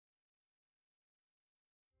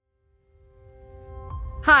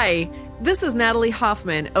Hi, this is Natalie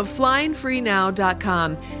Hoffman of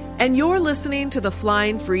FlyingFreeNow.com, and you're listening to the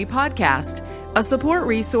Flying Free Podcast, a support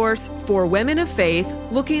resource for women of faith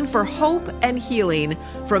looking for hope and healing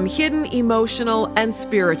from hidden emotional and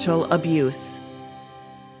spiritual abuse.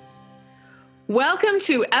 Welcome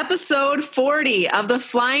to episode 40 of the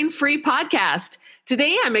Flying Free Podcast.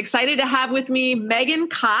 Today, I'm excited to have with me Megan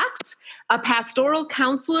Cox, a pastoral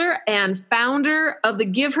counselor and founder of the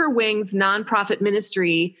Give Her Wings nonprofit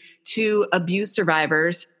ministry to abuse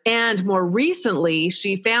survivors. And more recently,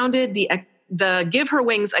 she founded the Give Her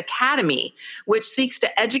Wings Academy, which seeks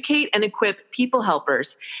to educate and equip people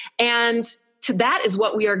helpers. And that is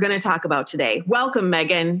what we are going to talk about today. Welcome,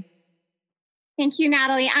 Megan. Thank you,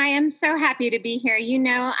 Natalie. I am so happy to be here. You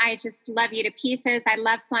know, I just love you to pieces. I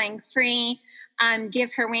love Flying Free.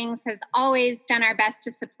 Give Her Wings has always done our best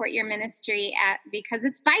to support your ministry because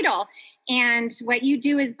it's vital. And what you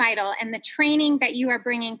do is vital. And the training that you are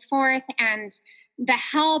bringing forth and the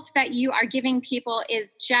help that you are giving people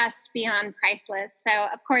is just beyond priceless. So,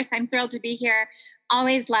 of course, I'm thrilled to be here.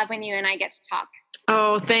 Always love when you and I get to talk.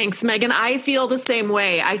 Oh, thanks, Megan. I feel the same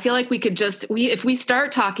way. I feel like we could if we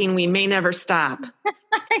start talking, we may never stop.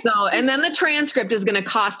 And then the transcript is going to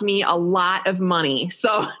cost me a lot of money.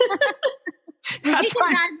 So we can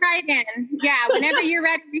dive right in. Yeah, whenever you're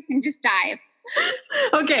ready, we can just dive.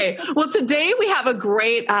 Okay. Well, today we have a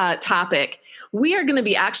great topic. We are going to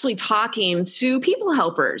be actually talking to people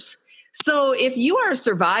helpers. So if you are a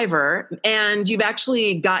survivor and you've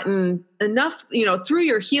actually gotten enough, through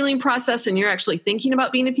your healing process and you're actually thinking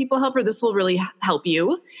about being a people helper, this will really help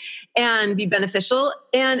you and be beneficial.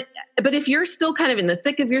 But if you're still kind of in the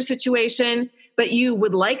thick of your situation, but you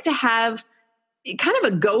would like to have kind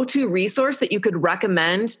of a go-to resource that you could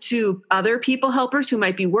recommend to other people helpers who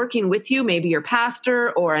might be working with you, maybe your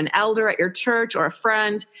pastor or an elder at your church or a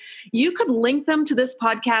friend, you could link them to this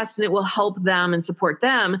podcast and it will help them and support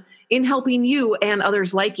them in helping you and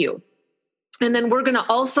others like you. And then we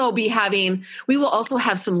will also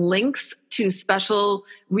have some links to special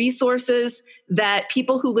resources that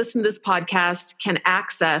people who listen to this podcast can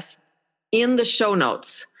access in the show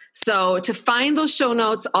notes. So to find those show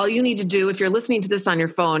notes, all you need to do if you're listening to this on your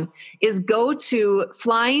phone is go to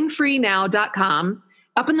flyingfreenow.com.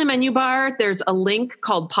 Up in the menu bar, there's a link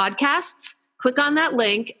called podcasts. Click on that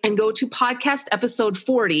link and go to podcast episode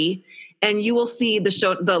 40, and you will see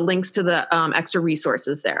the links to the extra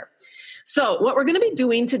resources there. So what we're going to be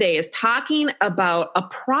doing today is talking about a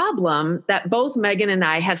problem that both Megan and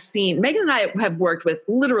I have seen. Megan and I have worked with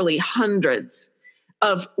literally hundreds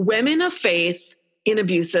of women of faith in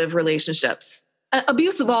abusive relationships,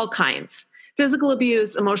 abuse of all kinds, physical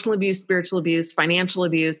abuse, emotional abuse, spiritual abuse, financial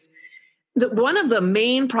abuse. One of the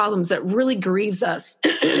main problems that really grieves us,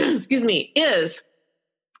 is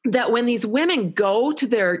that when these women go to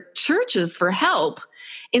their churches for help,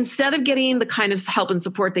 instead of getting the kind of help and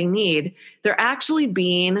support they need,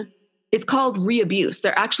 it's called re-abuse.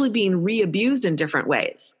 They're actually being re-abused in different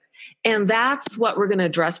ways. And that's what we're going to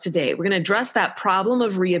address today. We're going to address that problem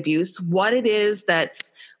of re-abuse, what it is that's,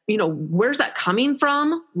 where's that coming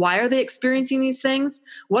from? Why are they experiencing these things?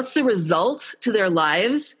 What's the result to their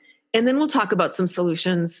lives? And then we'll talk about some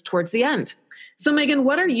solutions towards the end. So Megan,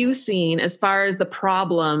 what are you seeing as far as the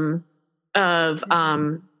problem of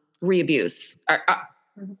re-abuse?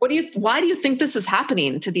 Why do you think this is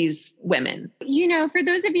happening to these women? For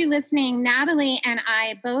those of you listening, Natalie and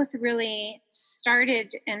I both really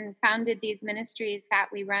started and founded these ministries that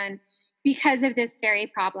we run because of this very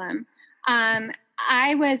problem.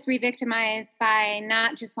 I was re-victimized by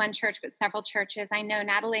not just one church, but several churches. I know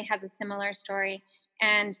Natalie has a similar story.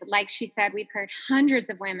 And like she said, we've heard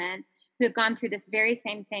hundreds of women who have gone through this very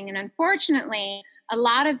same thing. And unfortunately, a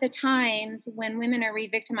lot of the times when women are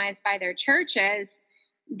re-victimized by their churches,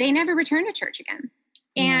 they never return to church again.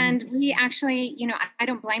 And we actually, I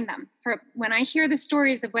don't blame them. For when I hear the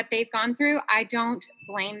stories of what they've gone through, I don't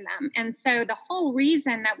blame them. And so the whole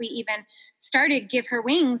reason that we even started Give Her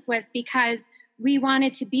Wings was because we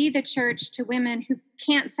wanted to be the church to women who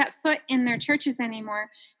can't set foot in their churches anymore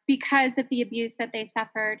because of the abuse that they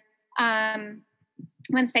suffered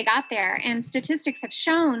once they got there. And statistics have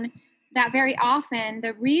shown that very often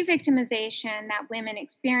the re-victimization that women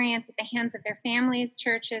experience at the hands of their families,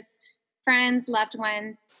 churches, friends, loved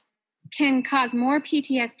ones can cause more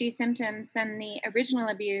PTSD symptoms than the original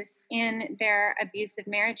abuse in their abusive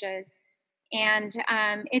marriages. And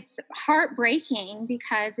it's heartbreaking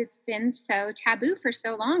because it's been so taboo for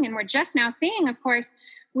so long. And we're just now seeing, of course,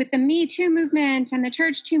 with the Me Too movement and the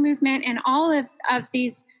Church Too movement and all of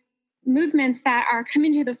these movements that are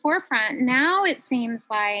coming to the forefront, now it seems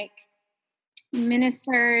like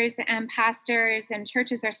ministers and pastors and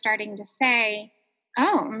churches are starting to say,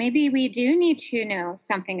 oh, maybe we do need to know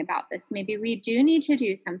something about this. Maybe we do need to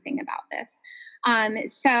do something about this.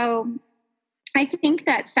 So I think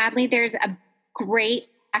that sadly there's a great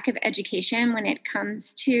lack of education when it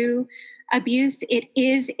comes to abuse. It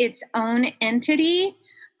is its own entity.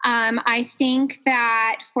 I think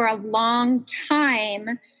that for a long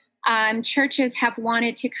time, churches have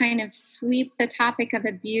wanted to kind of sweep the topic of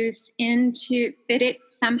abuse fit it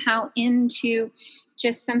somehow into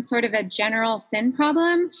just some sort of a general sin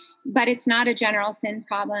problem, but it's not a general sin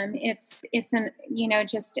problem. It's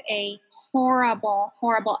just a horrible,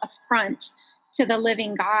 horrible affront to the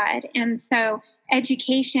living God. And so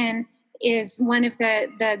education is one of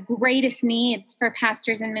the greatest needs for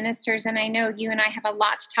pastors and ministers. And I know you and I have a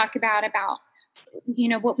lot to talk about,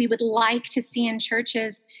 what we would like to see in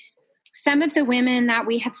churches. Some of the women that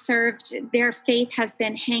we have served, their faith has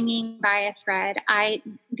been hanging by a thread.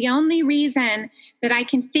 The only reason that I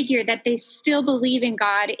can figure that they still believe in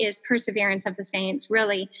God is perseverance of the saints,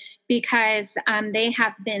 really, because they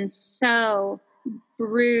have been so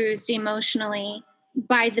bruised emotionally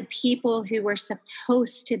by the people who were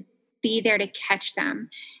supposed to be there to catch them.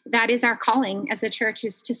 That is our calling as a church,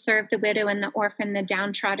 is to serve the widow and the orphan, the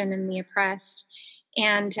downtrodden and the oppressed.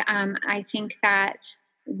 And I think that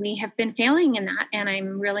we have been failing in that. And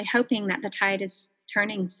I'm really hoping that the tide is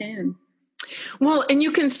turning soon. Well, and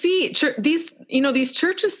you can see these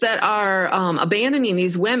churches that are abandoning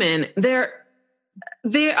these women,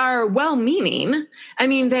 they are well-meaning. I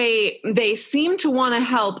mean, they seem to want to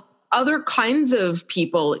help other kinds of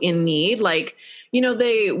people in need. Like,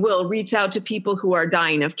 they will reach out to people who are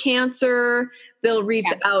dying of cancer. They'll reach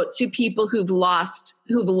out to people who've lost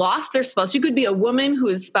their spouse. You could be a woman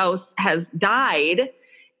whose spouse has died,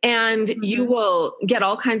 and you will get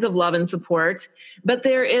all kinds of love and support. But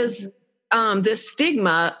there is this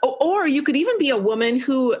stigma, or you could even be a woman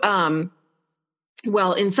who,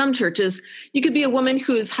 in some churches, you could be a woman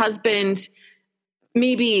whose husband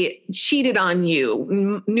maybe cheated on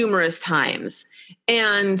you numerous times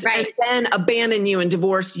and then abandoned you and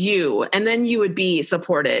divorced you. And then you would be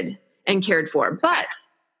supported and cared for. But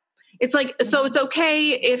it's like, so it's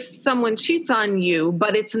okay if someone cheats on you,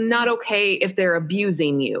 but it's not okay if they're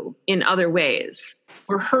abusing you in other ways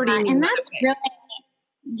or hurting you. And that's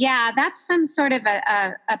that's some sort of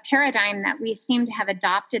a paradigm that we seem to have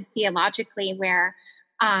adopted theologically, where,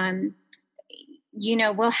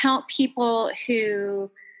 we'll help people who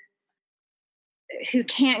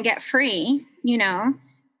can't get free,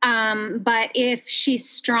 but if she's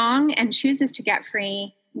strong and chooses to get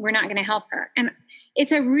free, we're not going to help her. And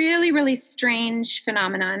it's a really, really strange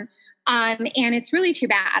phenomenon. And it's really too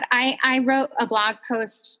bad. I wrote a blog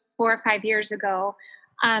post 4 or 5 years ago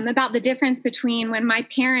about the difference between when my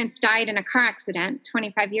parents died in a car accident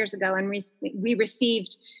 25 years ago, and we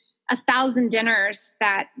received 1,000 dinners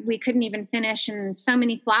that we couldn't even finish, and so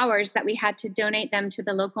many flowers that we had to donate them to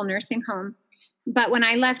the local nursing home. But when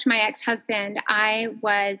I left my ex-husband, I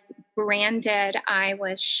was branded, I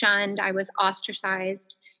was shunned, I was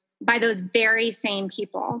ostracized by those very same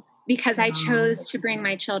people because I chose to bring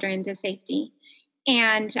my children to safety.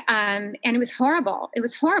 And it was horrible. It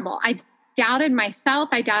was horrible. I doubted myself.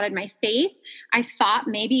 I doubted my faith. I thought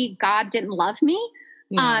maybe God didn't love me.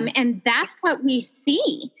 Yeah. And that's what we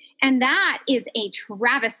see. And that is a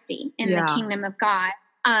travesty in the kingdom of God,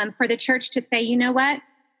 for the church to say, you know what?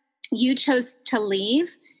 You chose to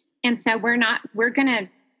leave. And so we're not going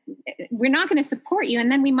to support you.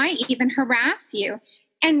 And then we might even harass you.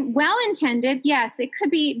 And well-intended, yes, it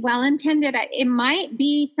could be well-intended. It might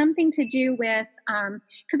be something to do with,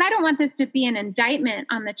 because I don't want this to be an indictment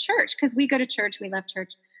on the church, because we go to church, we love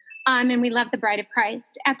church, and we love the bride of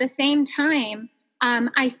Christ. At the same time,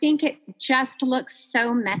 I think it just looks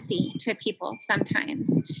so messy to people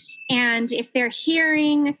sometimes. And if they're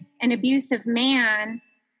hearing an abusive man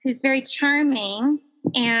who's very charming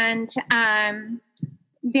and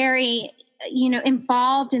very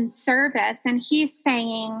involved in service, and he's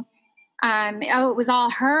saying, it was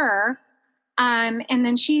all her. And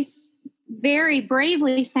then she's very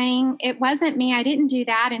bravely saying, it wasn't me, I didn't do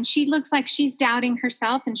that. And she looks like she's doubting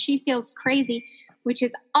herself and she feels crazy, which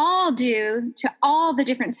is all due to all the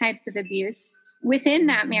different types of abuse within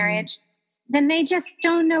that marriage. Then they just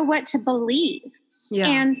don't know what to believe. Yeah.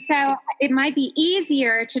 And so it might be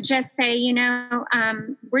easier to just say,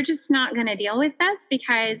 we're just not going to deal with this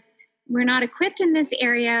because we're not equipped in this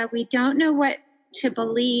area. We don't know what to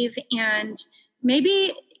believe. And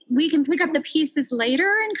maybe we can pick up the pieces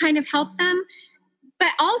later and kind of help them.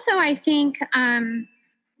 But also, I think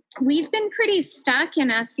we've been pretty stuck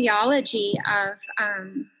in a theology of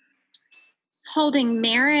holding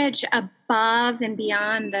marriage above and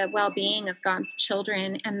beyond the well-being of God's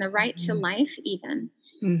children and the right to life even.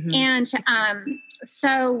 And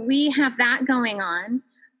so we have that going on.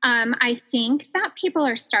 I think that people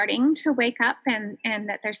are starting to wake up and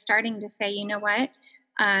that they're starting to say, you know what?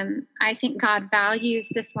 I think God values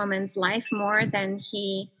this woman's life more than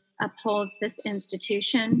he upholds this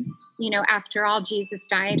institution. You know, after all, Jesus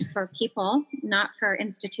died for people, not for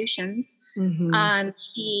institutions.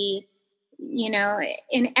 He, you know,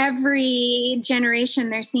 in every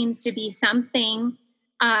generation, there seems to be something,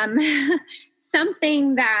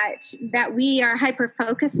 something that we are hyper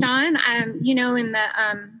focused on. You know,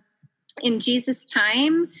 in Jesus'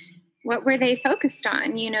 time, what were they focused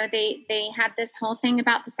on? You know, they had this whole thing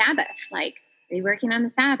about the Sabbath, like, are you working on the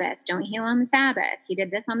Sabbath? Don't heal on the Sabbath. He did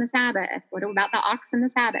this on the Sabbath. What about the ox and the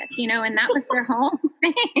Sabbath? You know, and that was their whole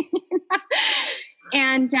thing.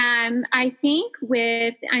 And I think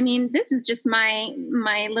this is just my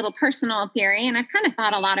little personal theory, and I've kind of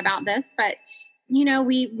thought a lot about this, but, you know,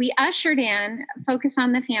 we ushered in Focus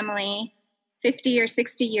on the Family 50 or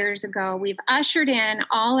 60 years ago. We've ushered in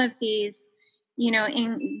all of these, you know,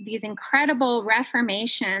 in these incredible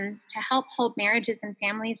reformations to help hold marriages and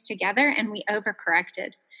families together, and we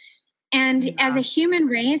overcorrected. And as a human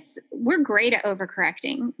race, we're great at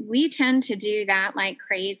overcorrecting. We tend to do that like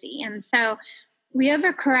crazy. And so we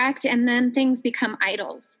overcorrect, and then things become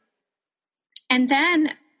idols. And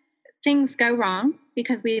then things go wrong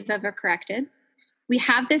because we've overcorrected. We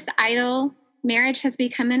have this idol. Marriage has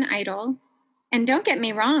become an idol. And don't get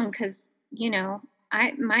me wrong, because, you know,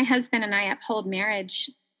 my husband and I uphold marriage.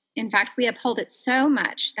 In fact, we uphold it so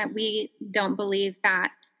much that we don't believe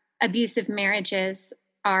that abusive marriages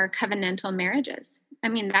are covenantal marriages. I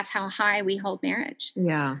mean, that's how high we hold marriage.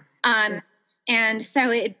 Yeah. And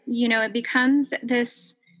so it becomes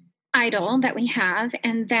this idol that we have,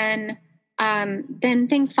 and then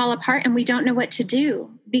things fall apart, and we don't know what to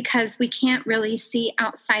do because we can't really see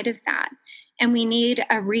outside of that. And we need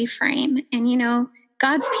a reframe. And, you know,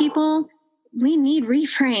 God's people, we need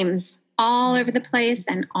reframes all over the place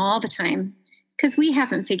and all the time because we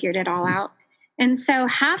haven't figured it all out. And so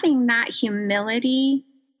having that humility,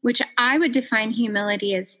 which I would define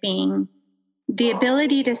humility as being the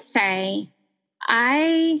ability to say,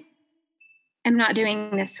 I am not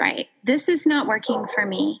doing this right. This is not working for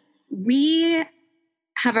me. We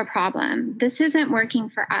have a problem. This isn't working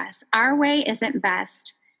for us. Our way isn't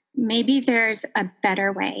best. Maybe there's a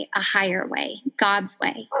better way, a higher way, God's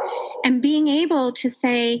way. And being able to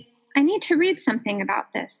say, I need to read something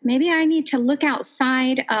about this. Maybe I need to look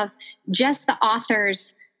outside of just the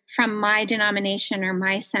authors from my denomination or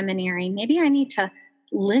my seminary. Maybe I need to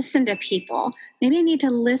listen to people. Maybe I need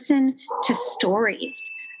to listen to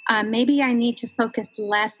stories. Maybe I need to focus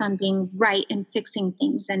less on being right and fixing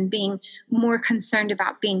things and being more concerned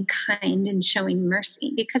about being kind and showing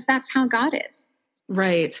mercy, because that's how God is.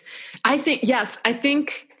 Right. I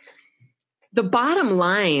think the bottom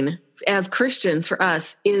line as Christians for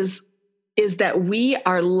us is that we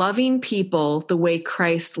are loving people the way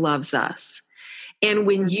Christ loves us. And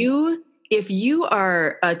when if you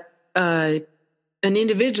are an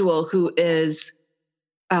individual who is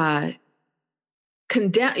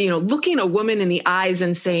looking a woman in the eyes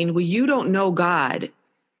and saying, well, you don't know God,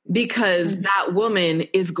 because that woman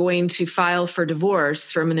is going to file for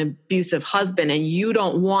divorce from an abusive husband, and you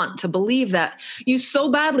don't want to believe that. You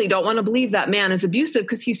so badly don't want to believe that man is abusive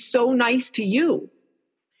because he's so nice to you.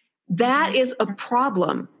 That is a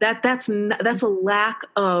problem. That's a lack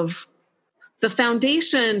of, the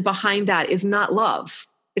foundation behind that is not love.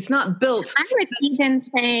 It's not built. I would even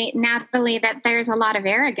say, Natalie, that there's a lot of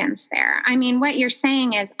arrogance there. I mean, what you're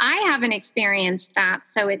saying is, I haven't experienced that,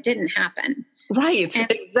 so it didn't happen. Right. And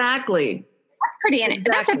exactly.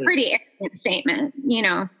 That's a pretty arrogant statement, you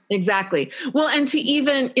know. Exactly. Well, and to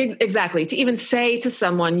even say to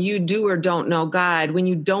someone, you do or don't know God, when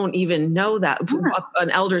you don't even know that.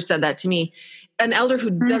 An elder said that to me, an elder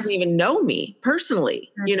who doesn't even know me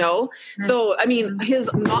personally, you know? So, I mean, his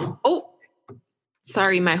mom,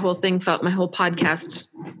 sorry, my whole podcast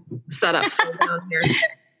setup fell down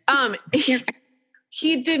here.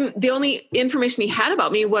 He didn't, the only information he had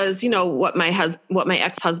about me was, you know, what my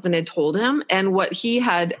ex-husband had told him and what he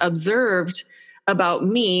had observed about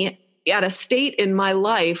me at a state in my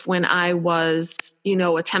life when I was, you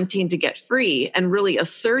know, attempting to get free and really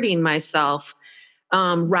asserting myself,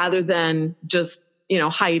 rather than just, you know,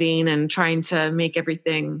 hiding and trying to make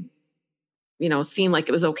everything, you know, seem like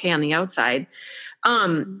it was okay on the outside.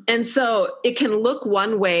 And so it can look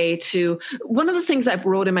one way to, one of the things I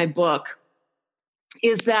wrote in my book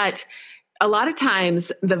is that a lot of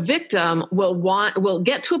times the victim will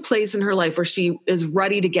get to a place in her life where she is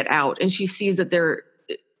ready to get out, and she sees that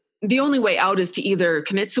the only way out is to either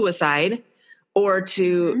commit suicide or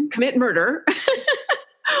to commit murder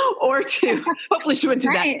or to, hopefully she wouldn't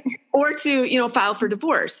do that, or to, file for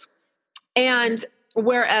divorce. And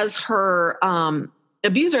whereas her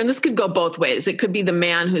abuser, and this could go both ways. It could be the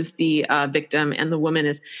man who's the victim, and the woman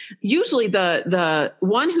is usually the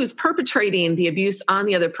one who's perpetrating the abuse on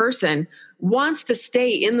the other person wants to stay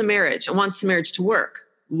in the marriage and wants the marriage to work.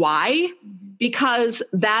 Why? Because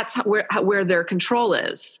that's where their control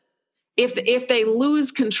is. If they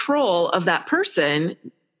lose control of that person,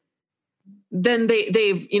 then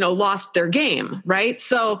they've lost their game, right?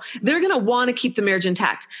 So they're going to want to keep the marriage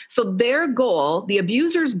intact. So their goal, the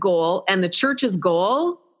abuser's goal and the church's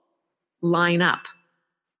goal line up.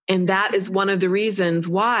 And that is one of the reasons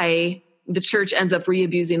why the church ends up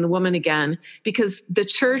re-abusing the woman again, because the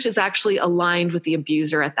church is actually aligned with the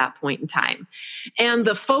abuser at that point in time. And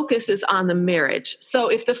the focus is on the marriage. So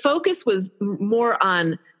if the focus was more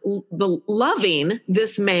on the loving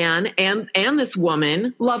this man and this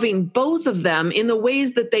woman, loving both of them in the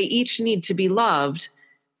ways that they each need to be loved,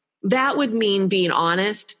 that would mean being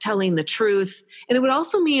honest, telling the truth. And it would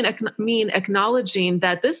also mean acknowledging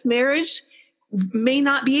that this marriage may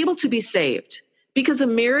not be able to be saved, because a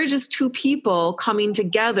marriage is two people coming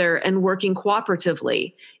together and working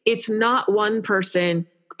cooperatively. It's not one person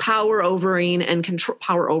power overing and control.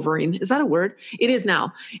 Power overing, is that a word? It is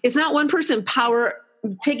now. It's not one person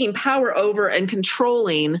taking power over and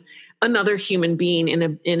controlling another human being in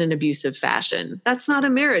an abusive fashion. That's not a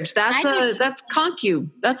marriage. That's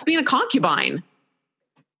being a concubine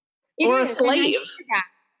or a slave.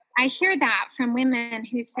 I hear that from women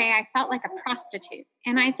who say, I felt like a prostitute.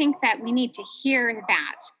 And I think that we need to hear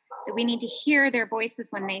that we need to hear their voices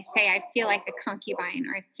when they say, I feel like a concubine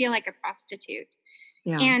or I feel like a prostitute.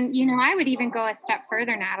 Yeah. And, I would even go a step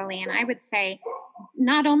further, Natalie, and I would say,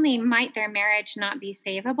 not only might their marriage not be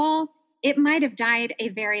savable, it might have died a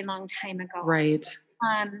very long time ago. Right.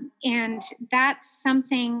 And that's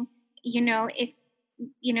something, if,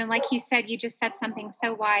 like you said, you just said something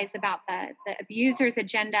so wise about the abuser's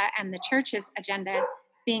agenda and the church's agenda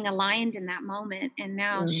being aligned in that moment. And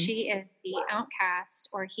now she is the outcast,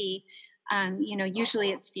 or he, usually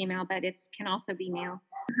it's female, but it can also be male.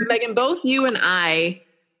 Megan, both you and I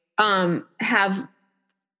have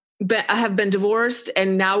been divorced,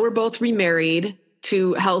 and now we're both remarried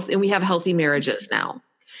to health, and we have healthy marriages now.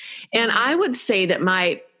 And I would say that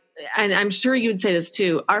and I'm sure you would say this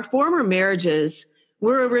too, our former marriages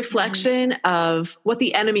were a reflection of what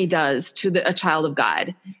the enemy does to a child of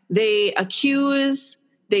God. They accuse,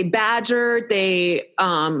 they badger, they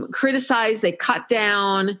criticize, they cut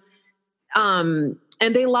down, and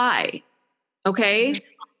they lie. Okay?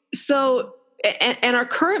 So, and our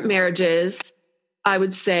current marriages, I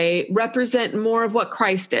would say, represent more of what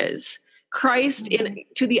Christ is. Christ,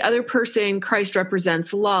 to the other person, Christ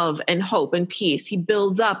represents love and hope and peace. He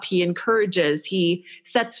builds up, he encourages, he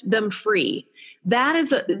sets them free. That is,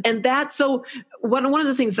 so one of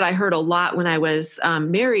the things that I heard a lot when I was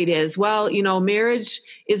married is, marriage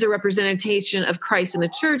is a representation of Christ in the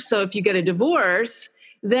church. So if you get a divorce,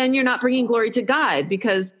 then you're not bringing glory to God,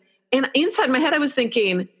 and inside my head, I was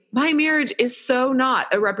thinking, my marriage is so not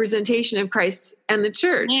a representation of Christ and the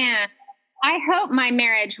church. Yeah. I hope my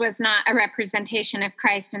marriage was not a representation of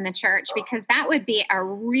Christ and the church, because that would be a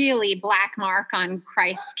really black mark on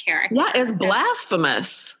Christ's character. Yeah, it's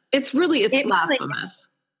blasphemous. It's blasphemous.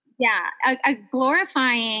 Yeah, a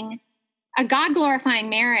God-glorifying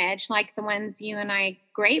marriage like the ones you and I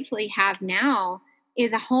gratefully have now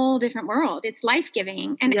is a whole different world. It's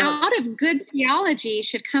life-giving. And out of good theology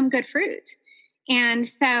should come good fruit. And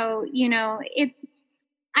so, in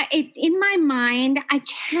my mind, I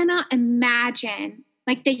cannot imagine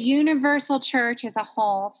like the universal church as a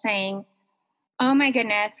whole saying, oh my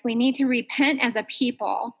goodness, we need to repent as a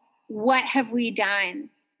people. What have we done?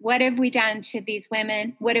 What have we done to these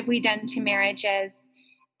women? What have we done to marriages?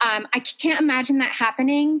 I can't imagine that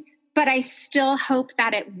happening, but I still hope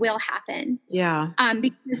that it will happen. Yeah.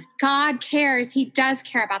 Because God cares. He does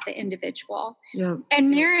care about the individual. Yeah. And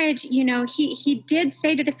marriage, he did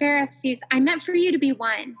say to the Pharisees, I meant for you to be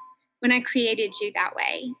one when I created you that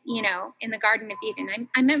way, in the Garden of Eden.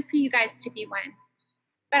 I meant for you guys to be one.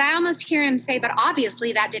 But I almost hear him say, but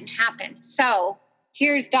obviously that didn't happen. So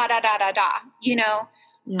here's da, da, da, da, da,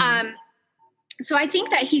 Yeah. So I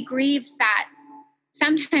think that he grieves that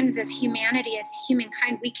sometimes as humanity, as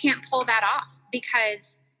humankind, we can't pull that off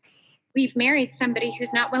because we've married somebody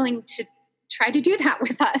who's not willing to try to do that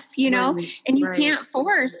with us, Right. And you can't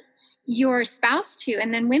force your spouse to.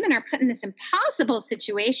 And then women are put in this impossible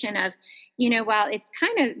situation of, well, it's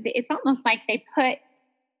almost like they put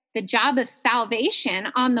the job of salvation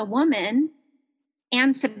on the woman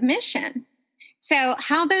and submission. So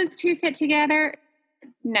how those two fit together?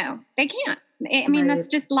 No, they can't. I mean, That's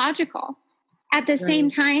just logical. At the same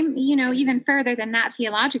time, even further than that,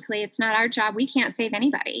 theologically, it's not our job. We can't save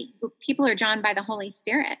anybody. People are drawn by the Holy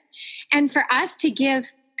Spirit. And for us to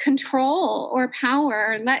give control or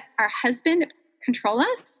power or let our husband control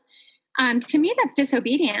us, to me, that's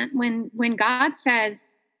disobedient. When God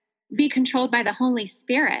says, be controlled by the Holy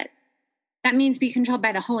Spirit, that means be controlled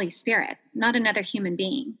by the Holy Spirit, not another human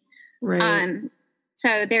being. Right.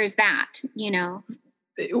 So there's that,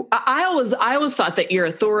 I always thought that your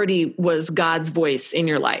authority was God's voice in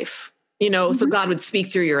your life, so God would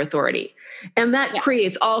speak through your authority. And that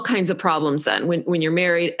creates all kinds of problems then when you're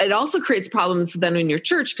married. It also creates problems then in your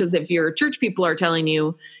church, because if your church people are telling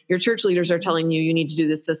you, your church leaders are telling you, you need to do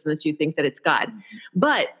this, this, and this, you think that it's God.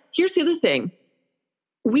 But here's the other thing.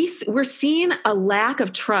 We're seeing a lack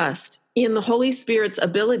of trust in the Holy Spirit's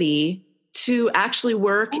ability to actually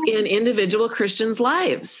work in individual Christians'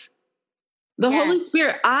 lives. The Holy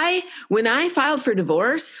Spirit, when I filed for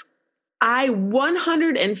divorce, I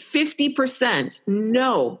 150%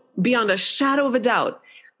 know beyond a shadow of a doubt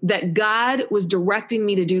that God was directing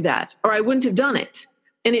me to do that, or I wouldn't have done it.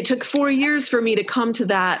 And it took 4 years for me to come to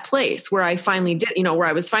that place where I finally did, where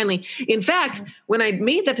I was finally, in fact, when I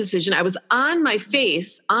made that decision, I was on my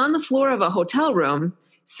face on the floor of a hotel room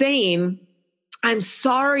saying, I'm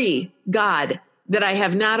sorry, God, that I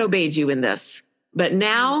have not obeyed you in this, but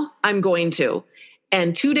now I'm going to.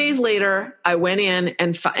 And 2 days later, I went in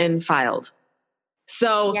and filed.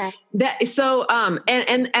 So and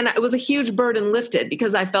it was a huge burden lifted,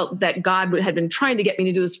 because I felt that God had been trying to get me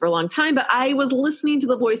to do this for a long time, but I was listening to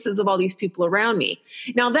the voices of all these people around me.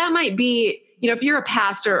 Now that might be, if you're a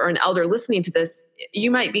pastor or an elder listening to this,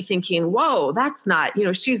 you might be thinking, whoa, that's not,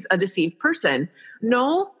 she's a deceived person.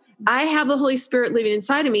 No, I have the Holy Spirit living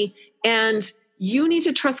inside of me, and you need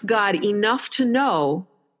to trust God enough to know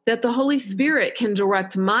that the Holy Spirit can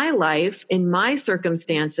direct my life in my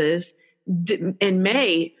circumstances and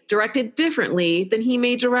may direct it differently than he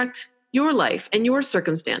may direct your life and your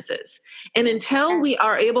circumstances. And until we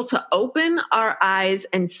are able to open our eyes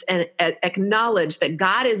and acknowledge that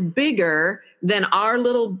God is bigger than our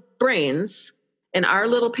little brains and our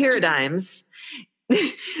little paradigms,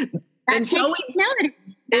 It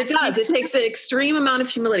takes an extreme amount of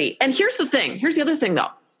humility. And here's the other thing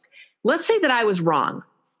though. Let's say that I was wrong.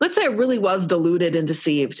 Let's say I really was deluded and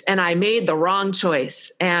deceived, and I made the wrong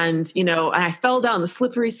choice, and I fell down the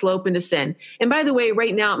slippery slope into sin. And by the way,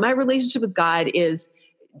 right now, my relationship with God it's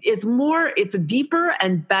deeper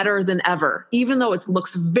and better than ever, even though it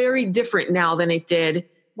looks very different now than it did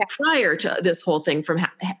prior to this whole thing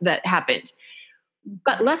that happened.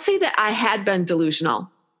 But let's say that I had been delusional.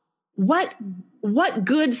 What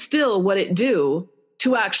good still would it do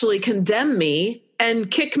to actually condemn me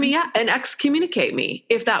and kick me out and excommunicate me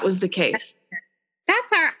if that was the case?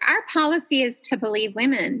 That's our policy, is to believe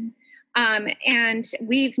women. And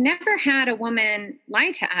we've never had a woman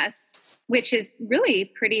lie to us, which is really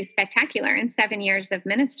pretty spectacular in 7 years of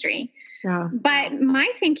ministry. Yeah. But my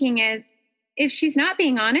thinking is, if she's not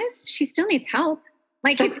being honest, she still needs help.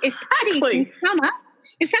 Like if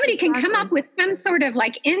somebody can come up with some sort of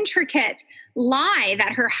like intricate lie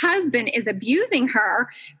that her husband is abusing her,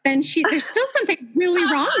 then there's still something really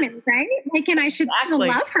wrong there, right? Like, and I should still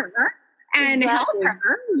love her and help her,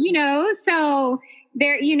 so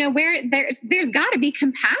there, where there's gotta be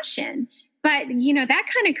compassion, but that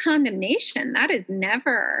kind of condemnation, that is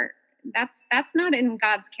never, that's not in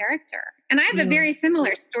God's character. And I have a very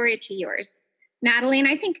similar story to yours, Natalie. And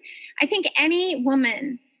I think any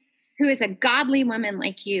woman who is a godly woman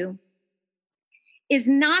like you is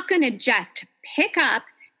not going to just pick up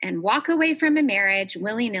and walk away from a marriage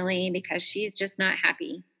willy-nilly because she's just not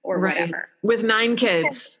happy or whatever. With 9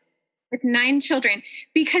 kids. With 9 children,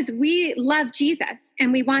 because we love Jesus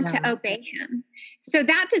and we want to obey him. So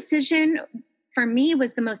that decision for me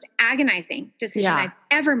was the most agonizing decision I've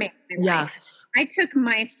ever made in my life. I took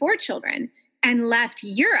my 4 children and left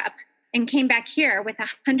Europe and came back here with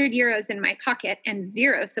 100 euros in my pocket and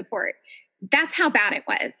 0 support. That's how bad it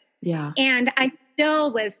was. Yeah. And I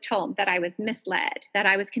still was told that I was misled, that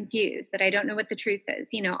I was confused, that I don't know what the truth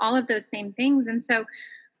is, all of those same things. And so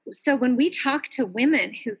when we talk to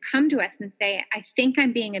women who come to us and say, I think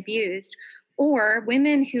I'm being abused, or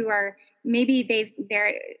women who are maybe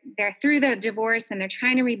they're through the divorce and they're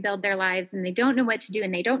trying to rebuild their lives and they don't know what to do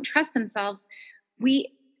and they don't trust themselves,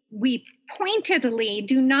 we pointedly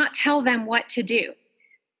do not tell them what to do.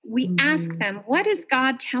 We ask them, what is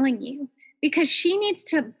God telling you? Because she needs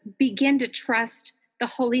to begin to trust the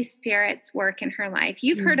Holy Spirit's work in her life.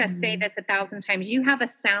 You've heard us say this 1,000 times. You have a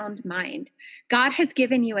sound mind. God has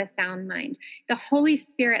given you a sound mind. The Holy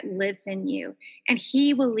Spirit lives in you, and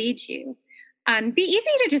he will lead you. Be easy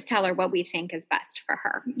to just tell her what we think is best for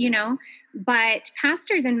her, but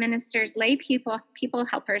pastors and ministers, lay people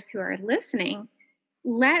helpers who are listening,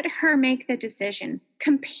 let her make the decision,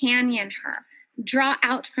 companion her, draw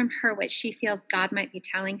out from her what she feels God might be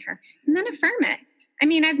telling her, and then affirm it. I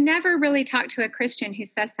mean, I've never really talked to a Christian who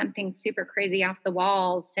says something super crazy off the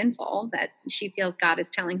wall, sinful, that she feels God is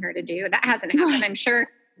telling her to do. That hasn't happened. Right. I'm sure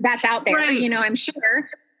that's out there, I'm sure.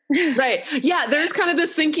 Right. Yeah. There's kind of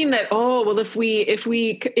this thinking that, if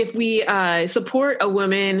we support a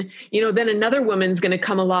woman, then another woman's going to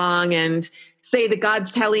come along and say that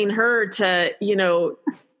God's telling her to,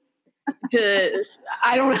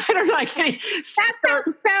 I don't know. I can't. That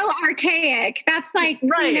sounds so archaic. That's like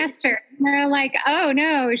Queen Esther. They're like, oh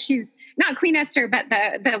no, she's not Queen Esther, but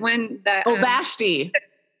the one, Vashti.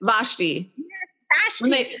 Vashti.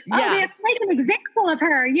 Vashti. We have to make an example of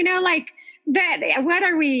her, like that. What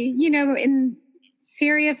are we, in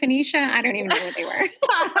Syria, Phoenicia? I don't even know what they were.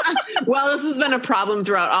 Well, this has been a problem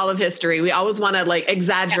throughout all of history. We always want to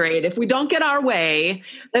exaggerate. Yeah. If we don't get our way,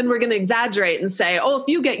 then we're going to exaggerate and say, if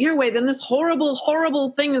you get your way, then this horrible,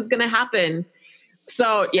 horrible thing is going to happen.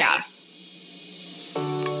 So, yeah.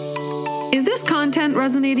 Is this content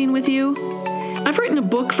resonating with you? I've written a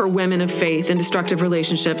book for women of faith in destructive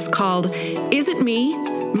relationships called Is It Me?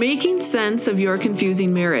 Making Sense of Your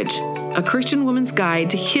Confusing Marriage, a Christian woman's guide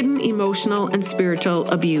to hidden emotional and spiritual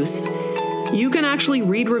abuse. You can actually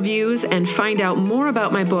read reviews and find out more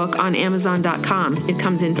about my book on Amazon.com. It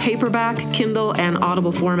comes in paperback, Kindle, and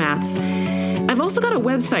Audible formats. I've also got a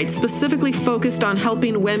website specifically focused on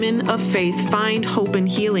helping women of faith find hope and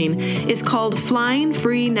healing. It's called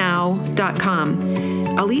flyingfreenow.com.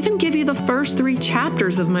 I'll even give you the first 3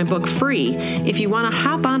 chapters of my book free if you want to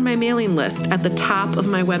hop on my mailing list at the top of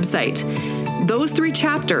my website. Those 3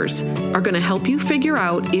 chapters are going to help you figure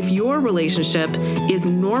out if your relationship is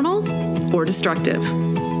normal or destructive.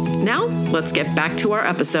 Now, let's get back to our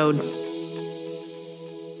episode.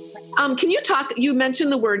 Can you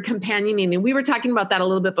mentioned the word companioning, and we were talking about that a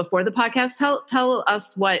little bit before the podcast. Tell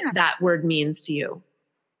us what that word means to you.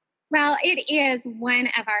 Well, it is one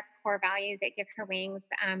of our core values at Give Her Wings.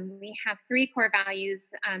 We have 3 core values,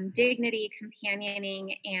 dignity,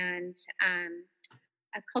 companioning, and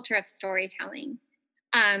a culture of storytelling.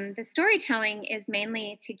 The storytelling is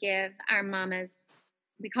mainly to give our mamas,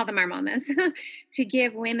 we call them our mamas, to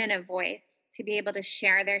give women a voice, to be able to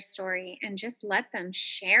share their story and just let them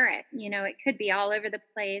share it. It could be all over the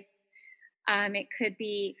place. It could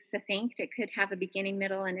be succinct. It could have a beginning,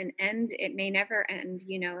 middle, and an end. It may never end.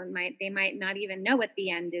 They might not even know what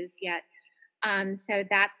the end is yet. So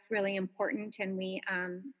that's really important, and we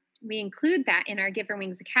include that in our Give Her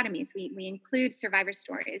Wings academies. We include survivor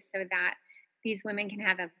stories so that these women can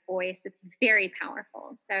have a voice. It's very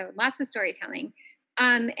powerful. So lots of storytelling,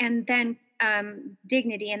 and then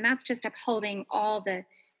dignity, and that's just upholding all the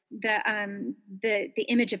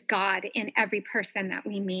image of God in every person that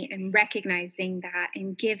we meet, and recognizing that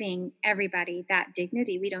and giving everybody that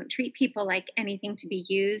dignity. We don't treat people like anything to be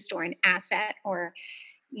used or an asset or,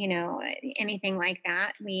 anything like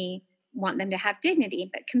that. We want them to have dignity.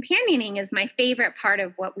 But companioning is my favorite part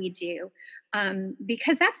of what we do,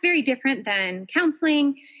 because that's very different than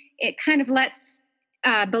counseling. It kind of lets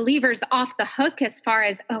believers off the hook as far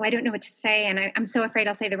as, I don't know what to say, and I'm so afraid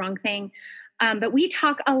I'll say the wrong thing. But we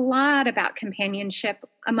talk a lot about companionship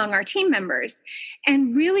among our team members.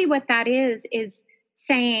 And really what that is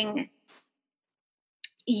saying,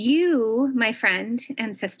 you, my friend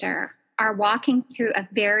and sister, are walking through a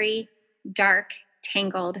very dark,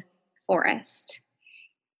 tangled forest.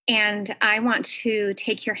 And I want to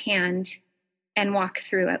take your hand and walk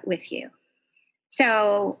through it with you.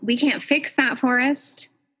 So we can't fix that forest.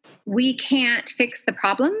 We can't fix the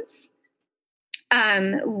problems.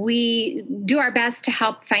 We do our best to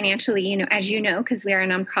help financially, as you know, because we are a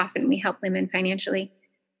nonprofit and we help women financially.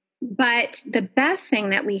 But the best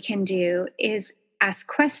thing that we can do is ask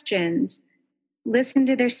questions, listen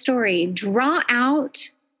to their story, draw out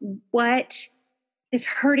what is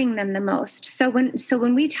hurting them the most. So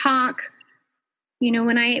when we talk,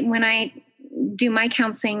 when I do my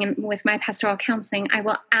counseling and with my pastoral counseling, I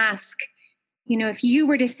will ask, if you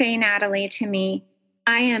were to say, Natalie, to me,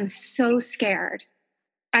 I am so scared,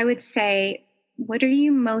 I would say, what are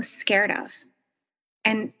you most scared of?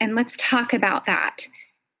 And let's talk about that.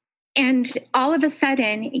 And all of a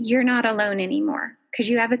sudden, you're not alone anymore because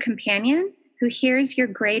you have a companion who hears your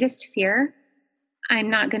greatest fear, I'm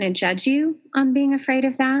not going to judge you on being afraid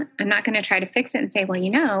of that. I'm not going to try to fix it and say, well,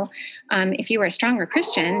 if you were a stronger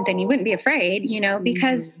Christian, then you wouldn't be afraid,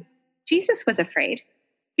 because Jesus was afraid.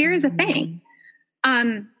 Fear is a thing.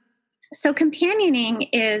 So companioning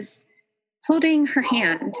is holding her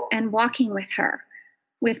hand and walking with her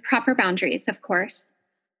with proper boundaries, of course,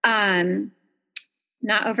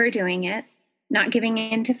 not overdoing it, not giving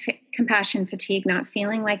in to compassion fatigue, not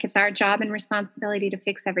feeling like it's our job and responsibility to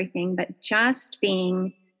fix everything, but just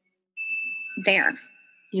being there.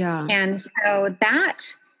 Yeah. And so that,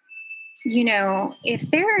 if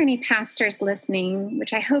there are any pastors listening,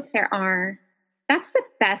 which I hope there are, that's the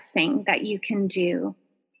best thing that you can do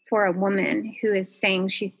for a woman who is saying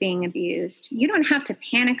she's being abused. You don't have to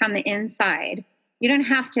panic on the inside. You don't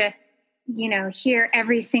have to hear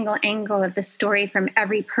every single angle of the story from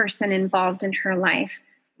every person involved in her life.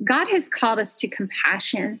 God has called us to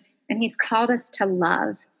compassion, and he's called us to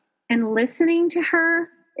love. And listening to her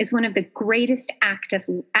is one of the greatest acts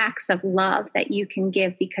of love that you can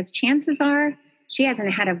give, because chances are she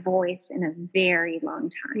hasn't had a voice in a very long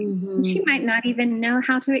time. Mm-hmm. And she might not even know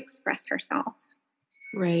how to express herself.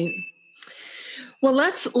 Right. Well,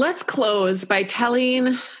 let's close by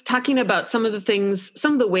talking about some of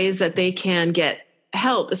the ways that they can get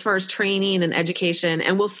help as far as training and education.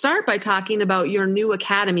 And we'll start by talking about your new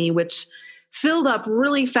academy, which filled up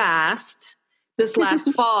really fast this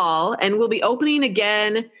last fall, and will be opening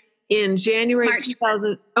again in March of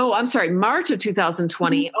 2020.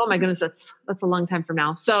 Mm-hmm. Oh my goodness, that's a long time from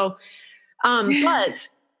now. So, but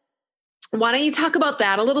why don't you talk about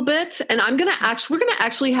that a little bit? And we're going to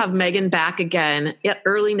actually have Megan back again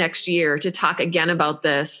early next year to talk again about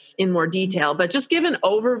this in more detail, but just give an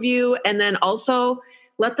overview, and then also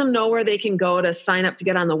let them know where they can go to sign up to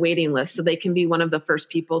get on the waiting list so they can be one of the first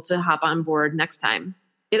people to hop on board next time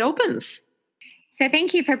it opens. So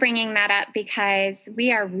thank you for bringing that up, because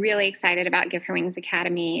we are really excited about Give Her Wings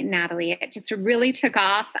Academy, Natalie. It just really took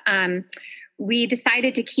off. We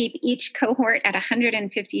decided to keep each cohort at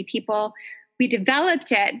 150 people. We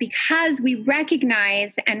developed it because we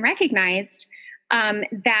recognized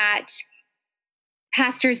that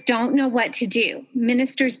pastors don't know what to do.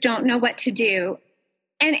 Ministers don't know what to do.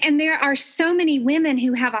 And there are so many women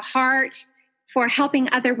who have a heart for helping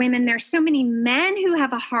other women. There are so many men who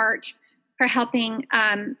have a heart for helping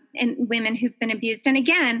and women who've been abused. And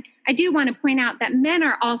again, I do want to point out that men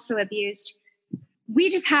are also abused.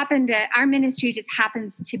 Our ministry just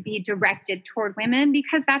happens to be directed toward women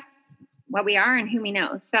because that's what we are and who we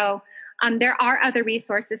know. So there are other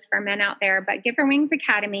resources for men out there, but Give Her Wings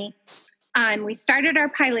Academy, we started our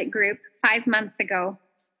pilot group 5 months ago,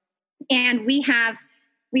 and we have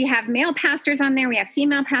male pastors on there. We have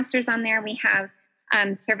female pastors on there. We have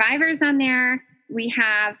survivors on there. We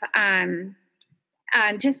have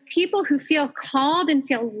just people who feel called and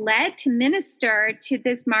feel led to minister to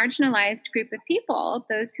this marginalized group of people,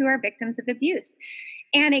 those who are victims of abuse.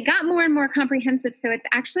 And it got more and more comprehensive. So it's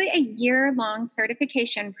actually a year-long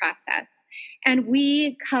certification process. And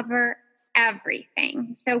we cover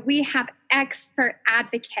everything. So we have expert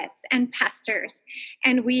advocates and pastors,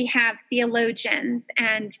 and we have theologians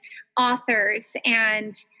and authors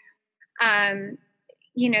and,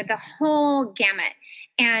 the whole gamut.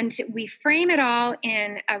 And we frame it all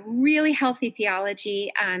in a really healthy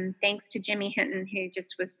theology, thanks to Jimmy Hinton, who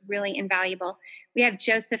just was really invaluable. We have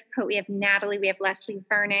Joseph Pote, we have Natalie, we have Leslie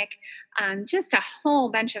Vernick, just a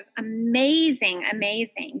whole bunch of amazing,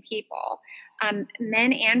 amazing people,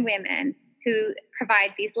 men and women, who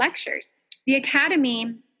provide these lectures. The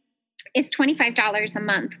Academy is $25 a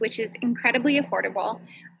month, which is incredibly affordable.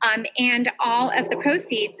 And all of the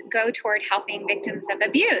proceeds go toward helping victims of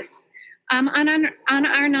abuse. On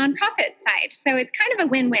our nonprofit side. So it's kind of a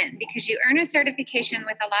win-win, because you earn a certification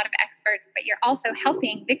with a lot of experts, but you're also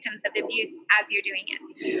helping victims of abuse as you're doing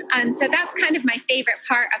it. So that's kind of my favorite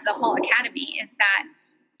part of the whole academy, is that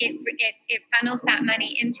it funnels that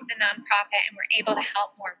money into the nonprofit, and we're able to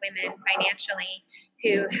help more women financially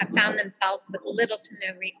who have found themselves with little to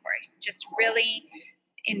no recourse, just really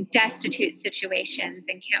in destitute situations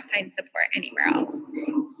and can't find support anywhere else.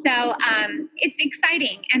 So it's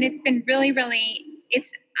exciting, and it's been really, really,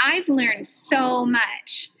 I've learned so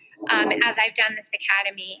much as I've done this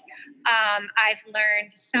academy. I've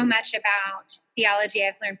learned so much about theology.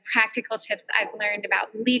 I've learned practical tips. I've learned about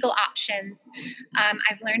legal options.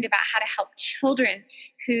 I've learned about how to help children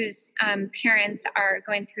whose parents are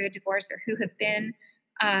going through a divorce or who have been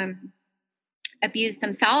abused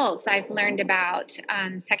themselves. I've learned about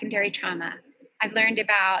secondary trauma. I've learned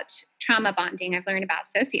about trauma bonding. I've learned about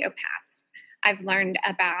sociopaths. I've learned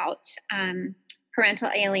about parental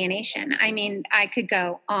alienation. I mean, I could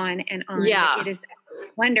go on and on. Yeah. It is a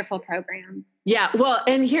wonderful program. Yeah. Well,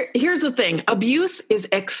 and here's the thing. Abuse is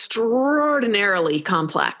extraordinarily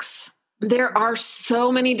complex. There are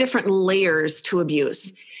so many different layers to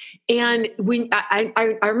abuse. And when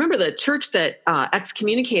I remember the church that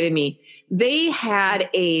excommunicated me, they had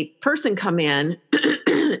a person come in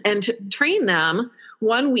and to train them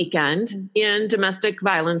one weekend in domestic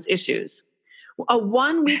violence issues. A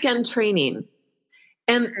 1 weekend training.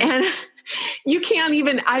 And you can't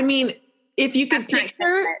even, I mean, if you could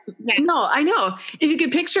picture, no, I know. If you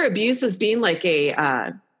could picture abuse as being like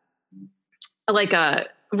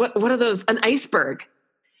what are those? An iceberg.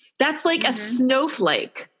 That's like a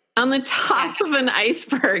snowflake on the top of an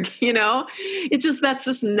iceberg, you know? That's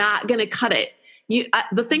just not going to cut it.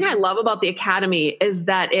 The thing I love about the Academy is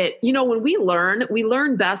that when we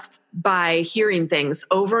learn best by hearing things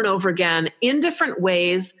over and over again in different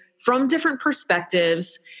ways, from different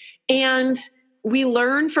perspectives, and we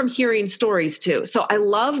learn from hearing stories too. So I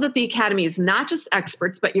love that the Academy is not just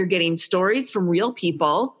experts, but you're getting stories from real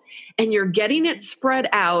people, and you're getting it spread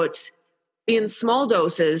out in small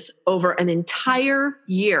doses over an entire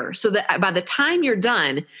year, so that by the time you're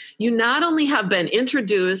done, you not only have been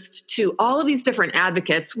introduced to all of these different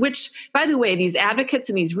advocates, which, by the way, these advocates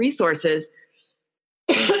and these resources,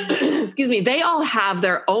 excuse me, they all have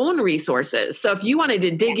their own resources. So if you wanted to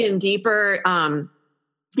dig in deeper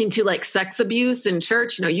into like sex abuse in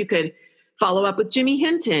church, you could follow up with Jimmy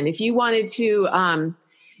Hinton. If you wanted to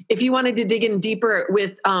dig in deeper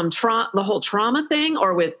with the whole trauma thing,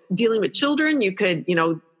 or with dealing with children, you could,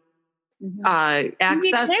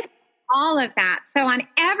 access all of that. So on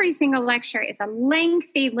every single lecture is a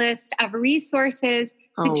lengthy list of resources,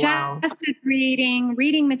 suggested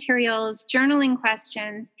reading materials, journaling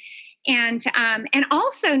questions. And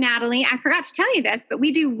also, Natalie, I forgot to tell you this, but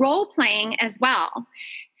we do role playing as well.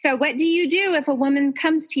 So what do you do if a woman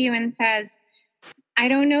comes to you and says, I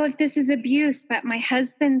don't know if this is abuse, but my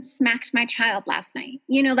husband smacked my child last night?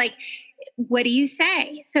 What do you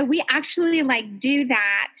say? So we actually do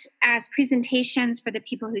that as presentations for the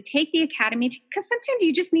people who take the Academy, because sometimes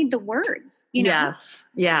you just need the words, Yes.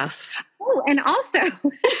 Oh, and also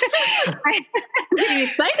I'm getting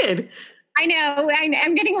excited. I know.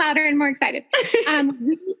 I'm getting louder and more excited.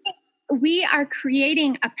 We are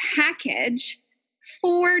creating a package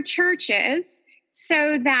for churches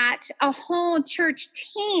so that a whole church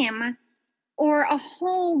team or a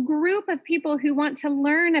whole group of people who want to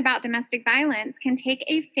learn about domestic violence can take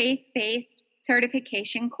a faith-based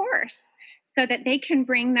certification course so that they can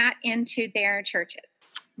bring that into their churches.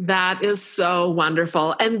 That is so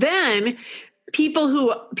wonderful. And then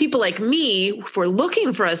people like me, if we're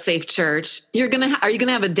looking for a safe church, are you going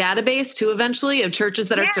to have a database too eventually of churches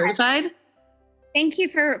that are certified? Thank you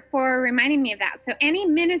for reminding me of that. So any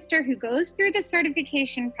minister who goes through the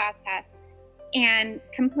certification process and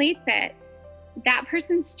completes it, that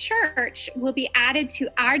person's church will be added to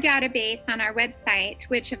our database on our website,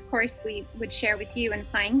 which of course we would share with you in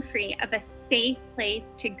Flying Free, of a safe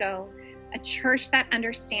place to go, a church that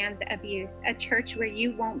understands abuse, a church where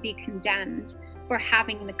you won't be condemned for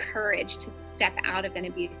having the courage to step out of an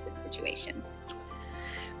abusive situation.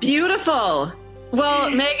 Beautiful. Well,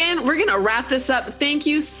 Megan, we're going to wrap this up. Thank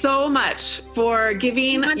you so much for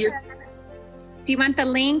giving your... Do you want the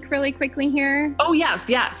link really quickly here? Oh, yes.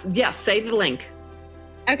 Say the link.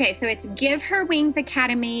 Okay, so it's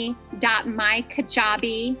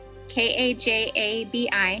giveherwingsacademy.mykajabi,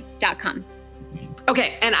 KAJABI.com.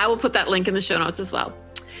 Okay, and I will put that link in the show notes as well.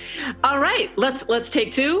 All right, let's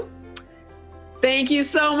take two. Thank you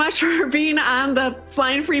so much for being on the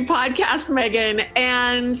Flying Free podcast, Megan.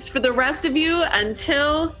 And for the rest of you,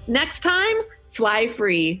 until next time, fly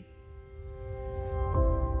free.